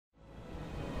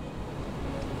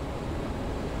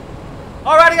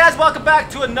Alrighty guys, welcome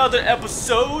back to another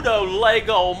episode of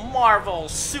LEGO Marvel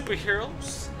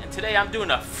Superheroes. And today I'm doing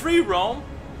a free roam.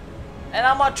 And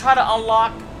I'm gonna try to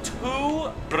unlock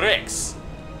 2 bricks.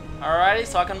 Alrighty,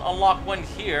 so I can unlock one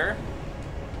here.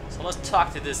 So let's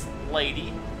talk to this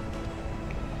lady.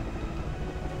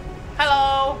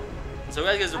 Hello! So we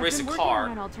gotta get to race a car. I've been working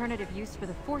on an alternative use for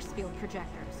the force field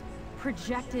projectors.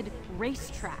 Projected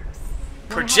racetracks.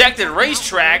 Projected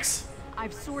racetracks?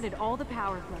 I've sorted all the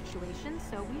power fluctuations,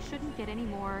 so we shouldn't get any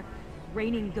more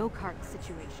raining go-kart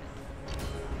situations.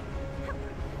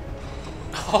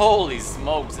 Holy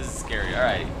smokes, this is scary.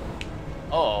 Alright.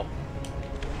 Uh-oh.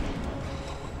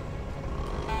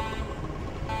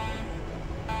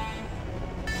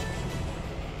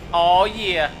 Oh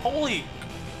yeah. Holy.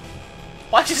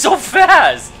 Why is she so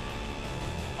fast?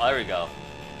 Oh, there we go.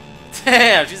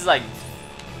 Damn, she's like.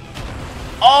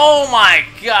 Oh my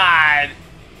god.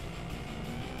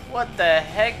 What the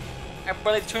heck? I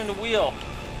barely turned the wheel.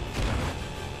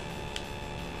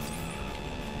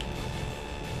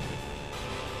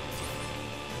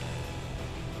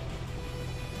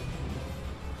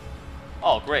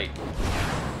 Oh, great.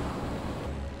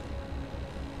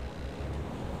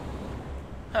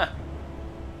 Huh.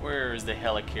 Where is the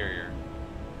Helicarrier?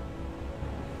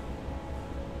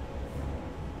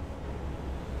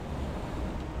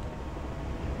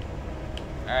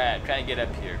 Alright, I'm trying to get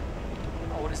up here.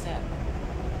 Oh, what is that?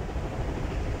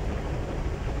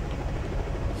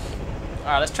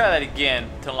 Alright, let's try that again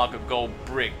to unlock a gold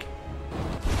brick.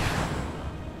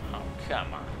 Oh,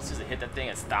 come on. As soon as I hit that thing,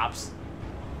 it stops.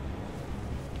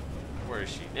 Where is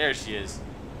she? There she is.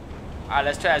 Alright,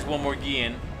 let's try this one more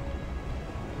again.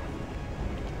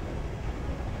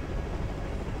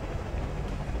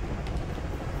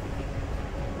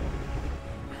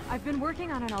 I've been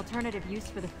working on an alternative use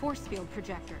for the force field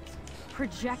projectors.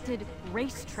 Projected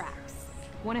racetracks.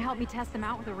 Want to help me test them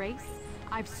out with a race?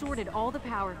 I've sorted all the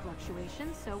power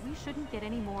fluctuations, so we shouldn't get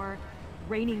any more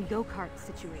raining go-kart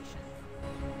situations.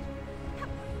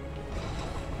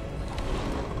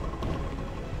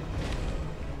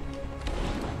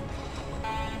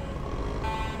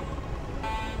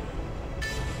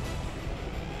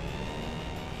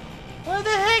 What the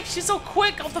heck? She's so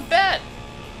quick off the bat.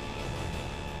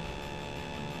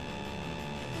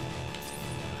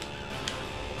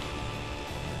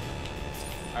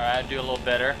 Alright, do a little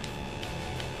better.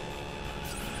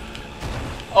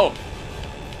 Oh!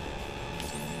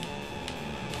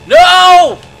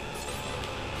 No!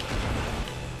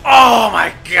 Oh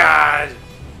my god!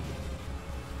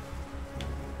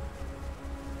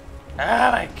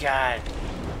 Oh my god!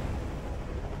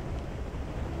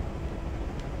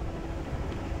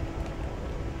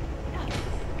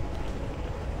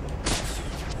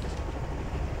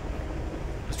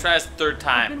 Try this third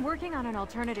time. I've been working on an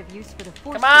alternative use for the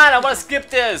force. Come on, I want to skip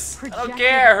this. I don't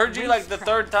care. I heard you like the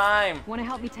third time. Want to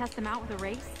help me test them out with a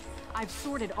race? I've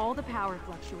sorted all the power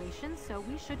fluctuations, so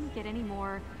we shouldn't get any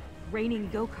more raining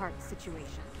go-kart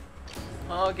situations.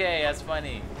 Okay, that's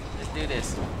funny. Let's do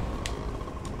this.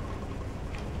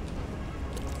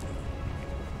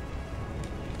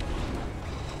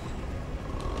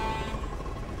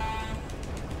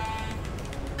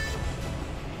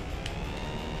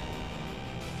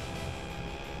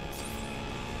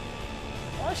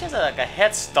 Oh, she has like a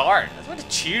head start. That's what a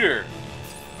cheater.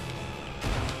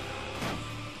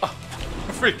 Oh,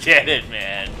 forget it,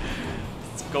 man.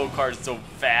 This go-kart's so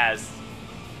fast.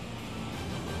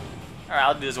 Alright,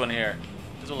 I'll do this one here.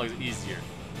 This one looks easier.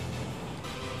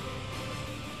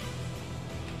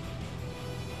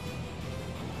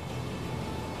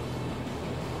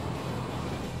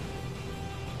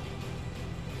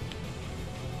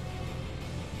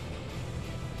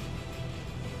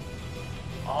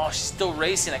 Oh, she's still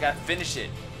racing. I gotta finish it.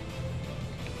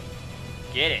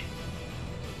 Get it.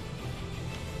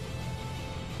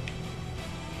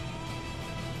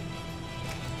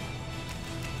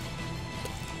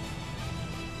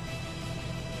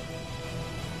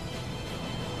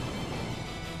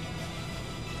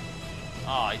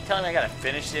 Oh, you telling me I gotta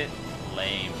finish it?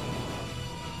 Lame.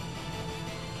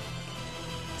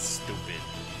 Stupid.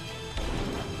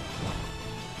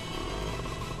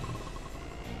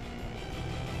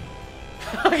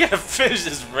 I gotta finish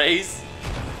this race.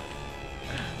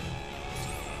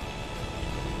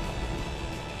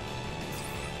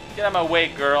 Get out of my way,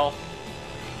 girl.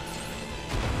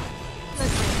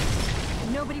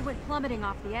 Listen, nobody went plummeting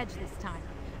off the edge this time.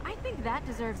 I think that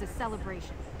deserves a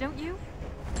celebration, don't you?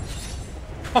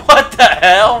 What the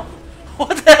hell?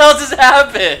 What the hell just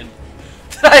happened?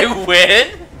 Did I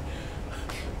win?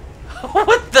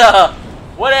 What the?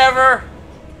 Whatever.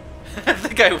 I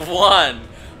think I won.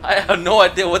 I have no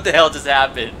idea what the hell just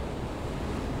happened.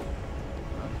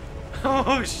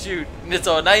 Oh shoot.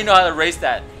 So now you know how to race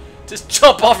that. Just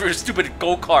jump off your stupid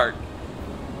go-kart.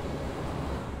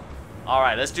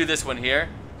 Alright, let's do this one here.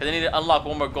 Because I need to unlock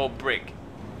one more gold brick.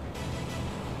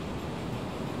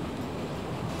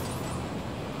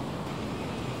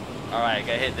 Alright,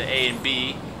 gotta hit the A and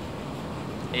B.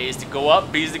 A is to go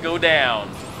up, B is to go down.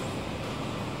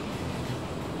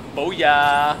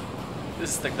 Booyah!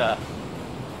 This is like the...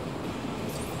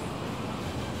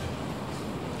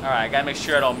 Alright, I gotta make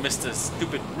sure I don't miss the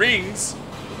stupid rings.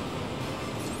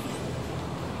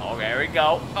 Oh, there we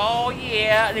go. Oh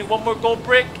yeah, I need one more gold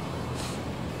brick.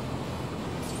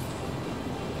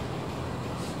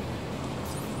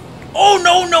 Oh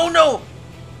no, no, no!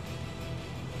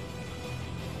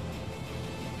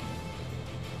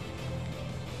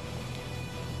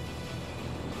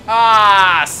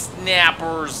 Ah,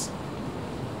 snappers.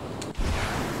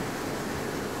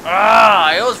 Ah,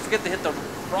 I always forget to hit the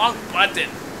wrong button.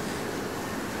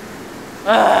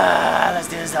 Ah, let's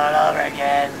do this all over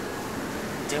again.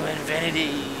 To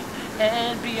infinity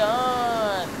and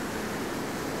beyond.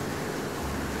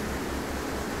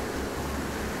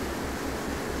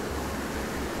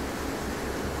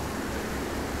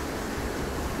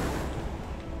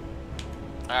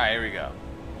 Alright, here we go.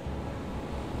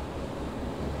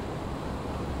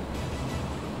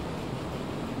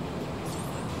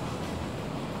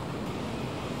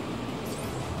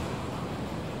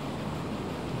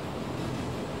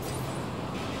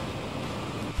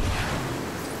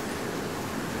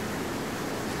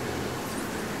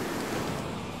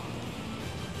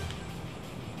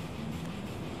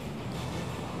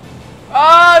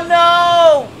 Oh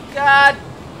no! God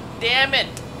damn it!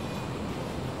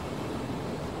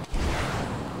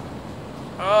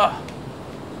 Ugh.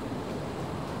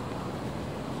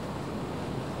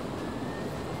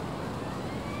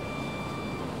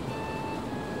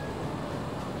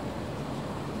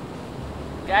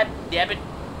 God damn it!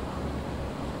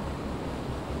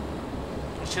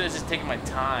 I should have just taken my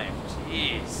time.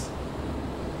 Jeez.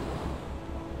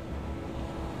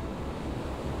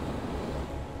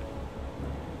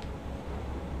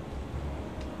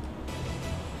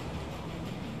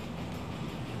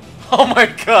 Oh my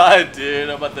god, dude,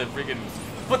 I'm about to freaking...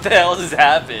 What the hell just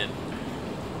happened?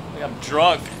 Like I'm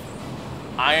drunk.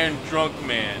 Iron drunk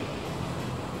man.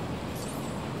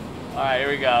 Alright, here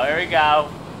we go, here we go.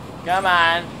 Come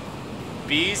on.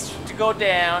 B's to go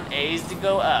down, A's to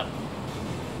go up.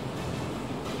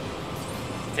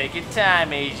 Take your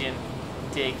time, Agent.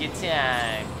 Take your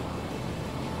time.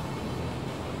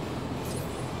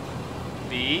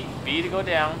 B to go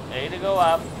down, A to go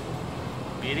up,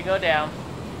 B to go down.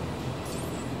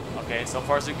 Okay, so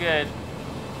far so good.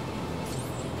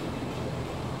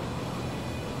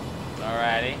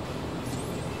 Alrighty.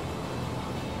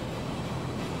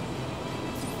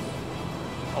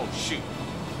 Oh shoot.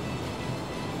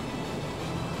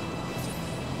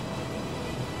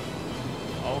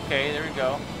 Okay, there we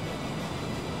go.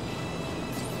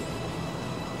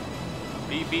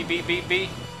 B.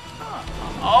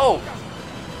 Oh!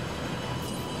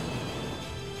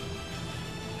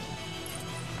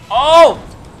 Oh!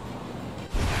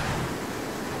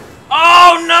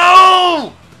 Oh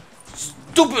no!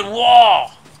 Stupid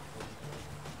wall!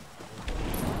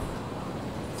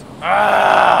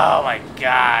 Oh my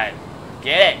god.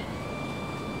 Get it.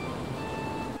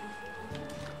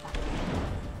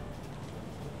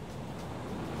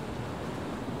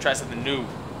 Try something new.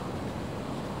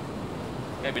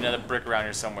 Maybe another brick around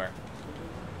here somewhere.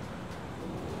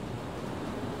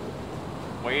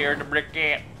 Where the brick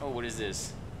at? Oh, what is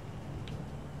this?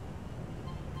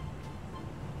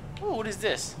 Oh, what is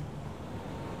this?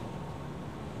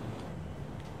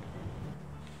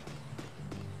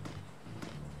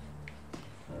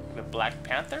 The Black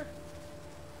Panther?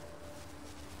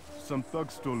 Some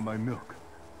thugs stole my milk.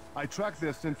 I tracked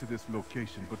their scent to this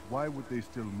location, but why would they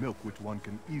steal milk which one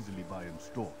can easily buy in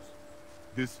stores?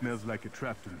 This smells like a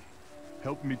trap to me.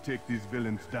 Help me take these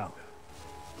villains down.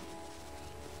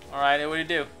 Alright, what do you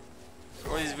do?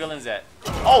 Where are these villains at?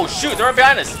 Oh shoot, they're right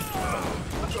behind us!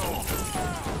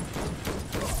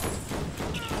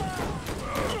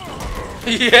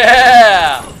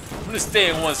 Yeah! I'm gonna stay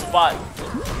in one spot.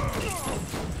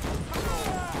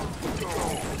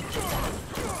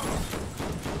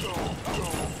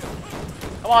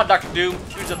 Come on, Dr. Doom,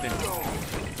 do something.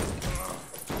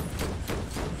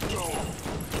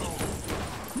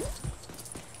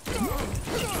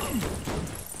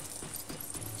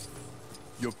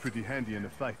 You're pretty handy in a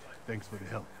fight. Thanks for the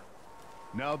help.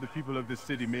 Now the people of this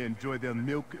city may enjoy their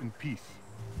milk in peace.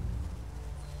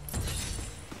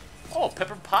 Oh,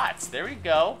 pepper pots. There we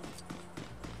go.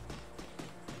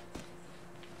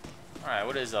 Alright,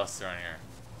 what is else around here?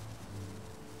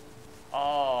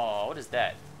 Oh, what is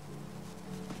that?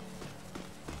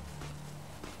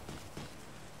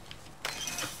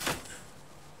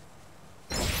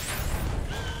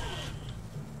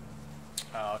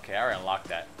 Oh, okay, I already unlocked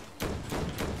that.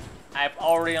 I've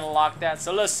already unlocked that,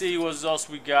 so let's see what else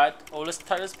we got. Oh, let's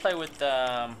play with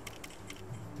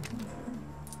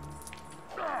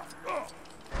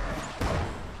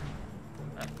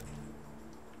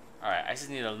Alright, I just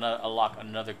need to unlock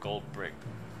another gold brick.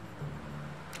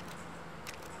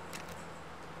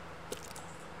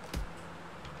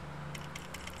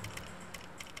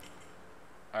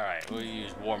 Alright, we'll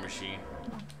use War Machine.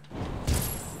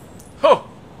 Ho!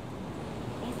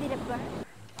 Is it a bird?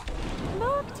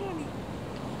 Look, Timmy.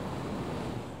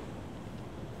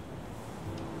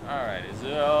 Alright, is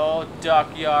it? Oh,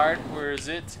 dockyard. Where is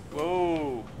it?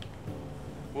 Whoa.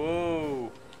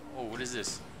 Whoa. Oh, what is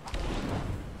this?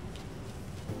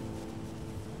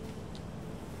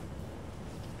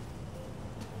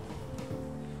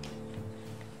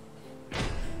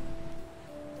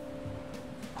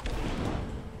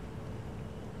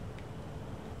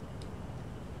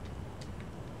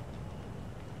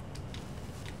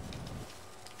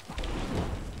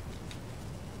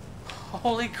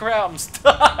 Holy crap, I'm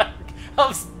stuck!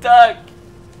 I'm stuck!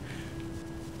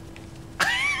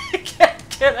 I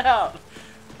can't get out!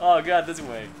 Oh god, this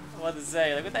way. I want to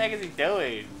say, like, what the heck is he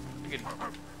doing?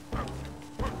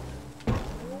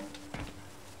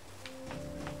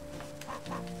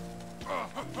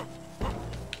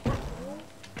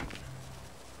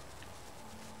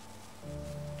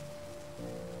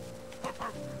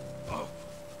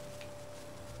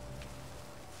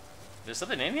 There's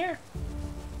something in here?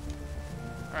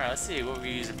 Alright, let's see what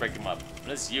we use to break them up.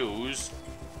 Let's use...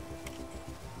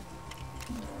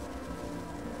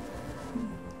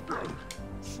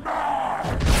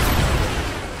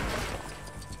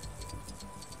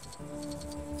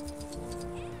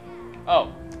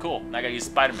 Oh, cool. Now I gotta use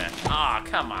Spider-Man. Ah,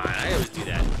 come on. I always do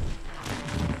that.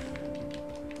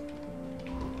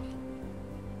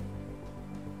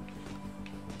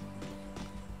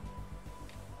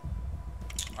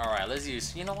 Alright, let's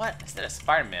use, you know what? Instead of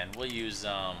Spider-Man, we'll use,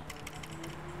 where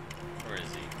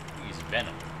is he? We'll use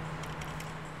Venom.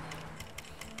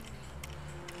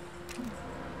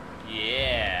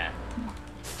 Yeah!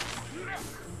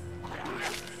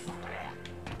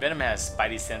 Venom has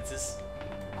spidey senses.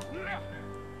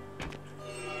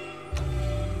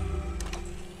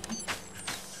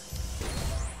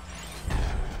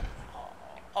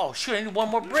 Oh shoot, I need one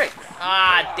more brick!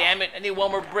 Ah, damn it, I need one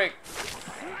more brick!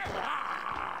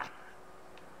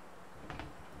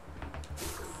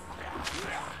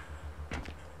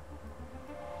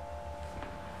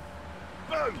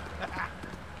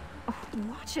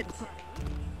 Watch it.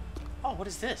 Oh, what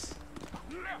is this?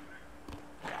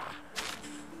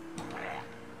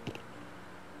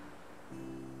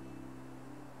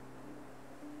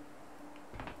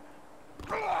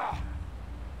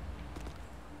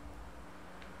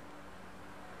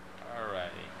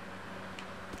 Alrighty.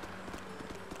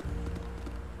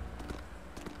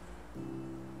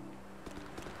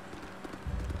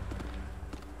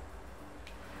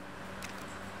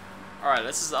 Alright,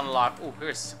 let's just unlock. Oh,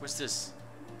 where's this?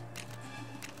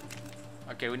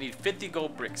 Okay, we need 50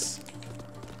 gold bricks.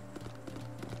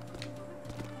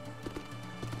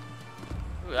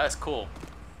 Ooh, that's cool.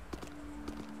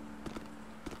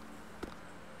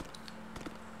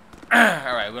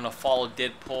 Alright, we're gonna follow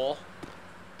Deadpool.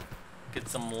 Get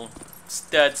some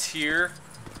studs here.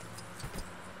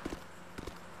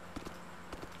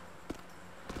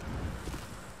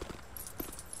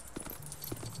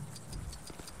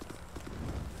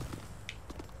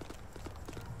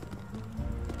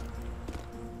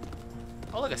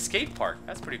 Oh, look, a skate park.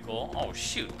 That's pretty cool. Oh,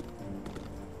 shoot.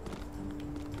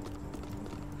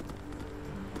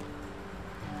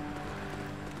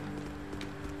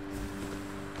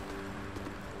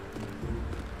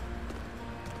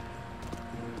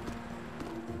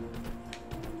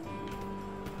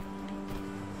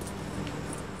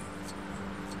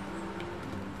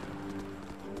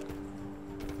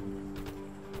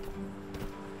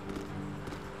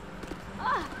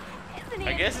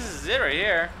 I guess this is it right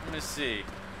here. Let me see.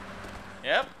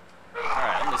 Yep.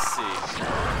 Alright, let me see.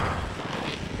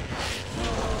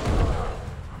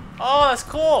 Oh, that's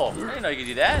cool. I didn't know you could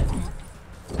do that.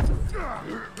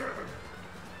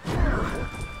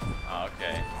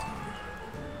 Okay.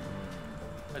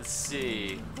 Let's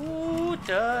see. Who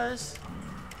does?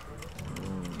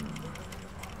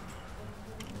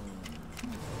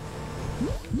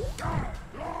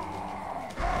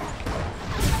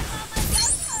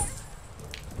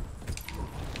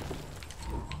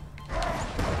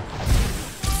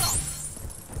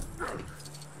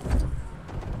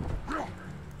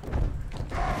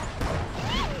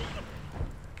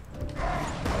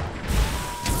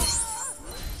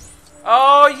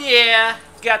 Oh yeah,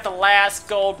 got the last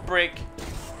gold brick.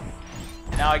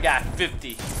 Now I got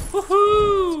 50.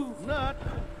 Woohoo! Not.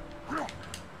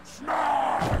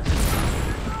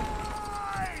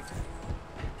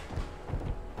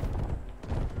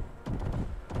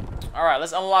 All right,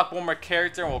 let's unlock one more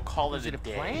character and we'll call it a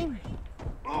day. Plane?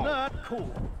 Not cool.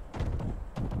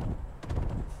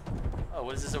 Oh,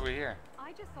 what is this over here?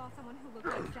 I just saw someone who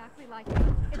looked exactly like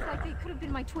me. It's like they could have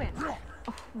been my twin. Oh,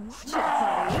 watch it,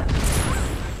 buddy.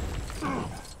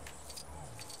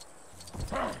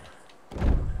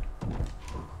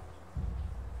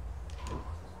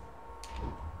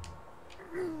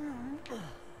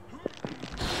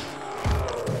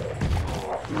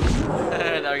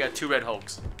 Now we got 2 red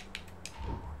Hulks.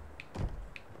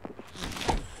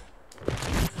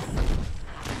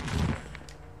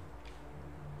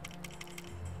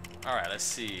 Alright, let's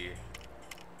see.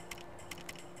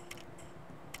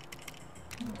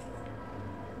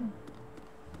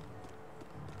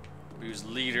 We use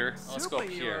leader. Oh, let's go up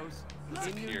here. Let's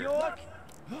In up New here. York.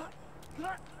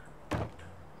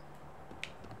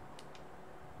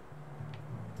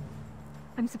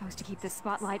 I'm supposed to keep this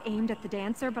spotlight aimed at the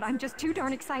dancer, but I'm just too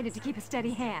darn excited to keep a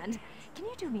steady hand. Can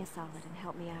you do me a solid and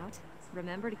help me out?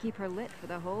 Remember to keep her lit for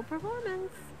the whole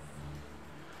performance.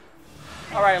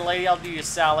 Alright, lady, I'll do you a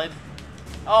salad.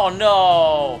 Oh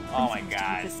no! Oh my I'm supposed to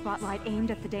god. keep the spotlight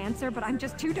aimed at the dancer, but I'm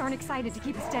just too darn excited to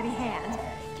keep a steady hand.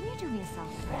 Can you do me a solid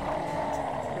and help me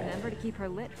out? Remember to keep her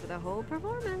lit for the whole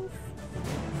performance.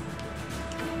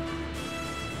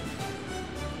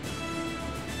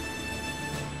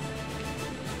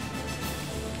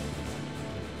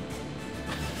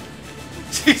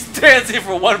 She's dancing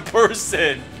for one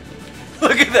person.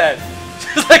 Look at that.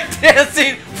 She's like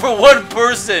dancing for one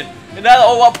person. And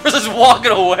now one person's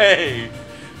walking away.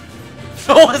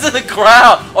 No one's in the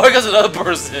crowd. Oh, here goes another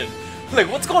person. Like,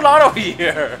 what's going on over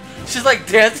here? She's like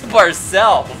dancing by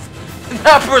herself. And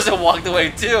that person walked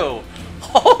away too.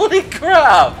 Holy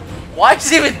crap. Why is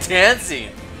she even dancing?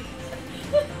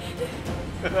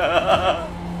 Who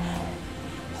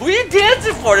are you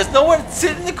dancing for? There's no one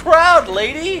sitting in the crowd,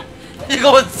 lady. You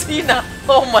go and see now.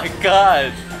 Oh my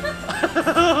god.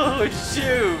 Oh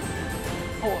shoot.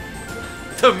 Oh,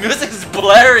 the music's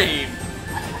blaring.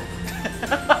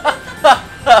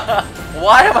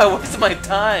 Why am I wasting my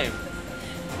time?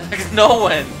 Like no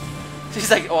one. She's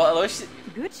like, well,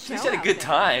 Good show. she had a out good there.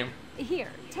 time.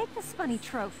 Here, take this funny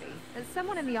trophy.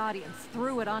 Someone in the audience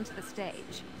threw it onto the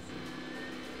stage.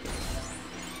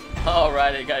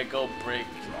 Alright, I gotta go break.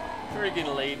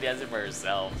 Freaking lady dancing for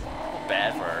herself.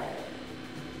 Bad for her.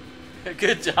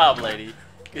 Good job, lady.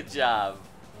 Good job.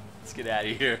 Let's get out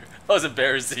of here. That was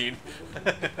embarrassing.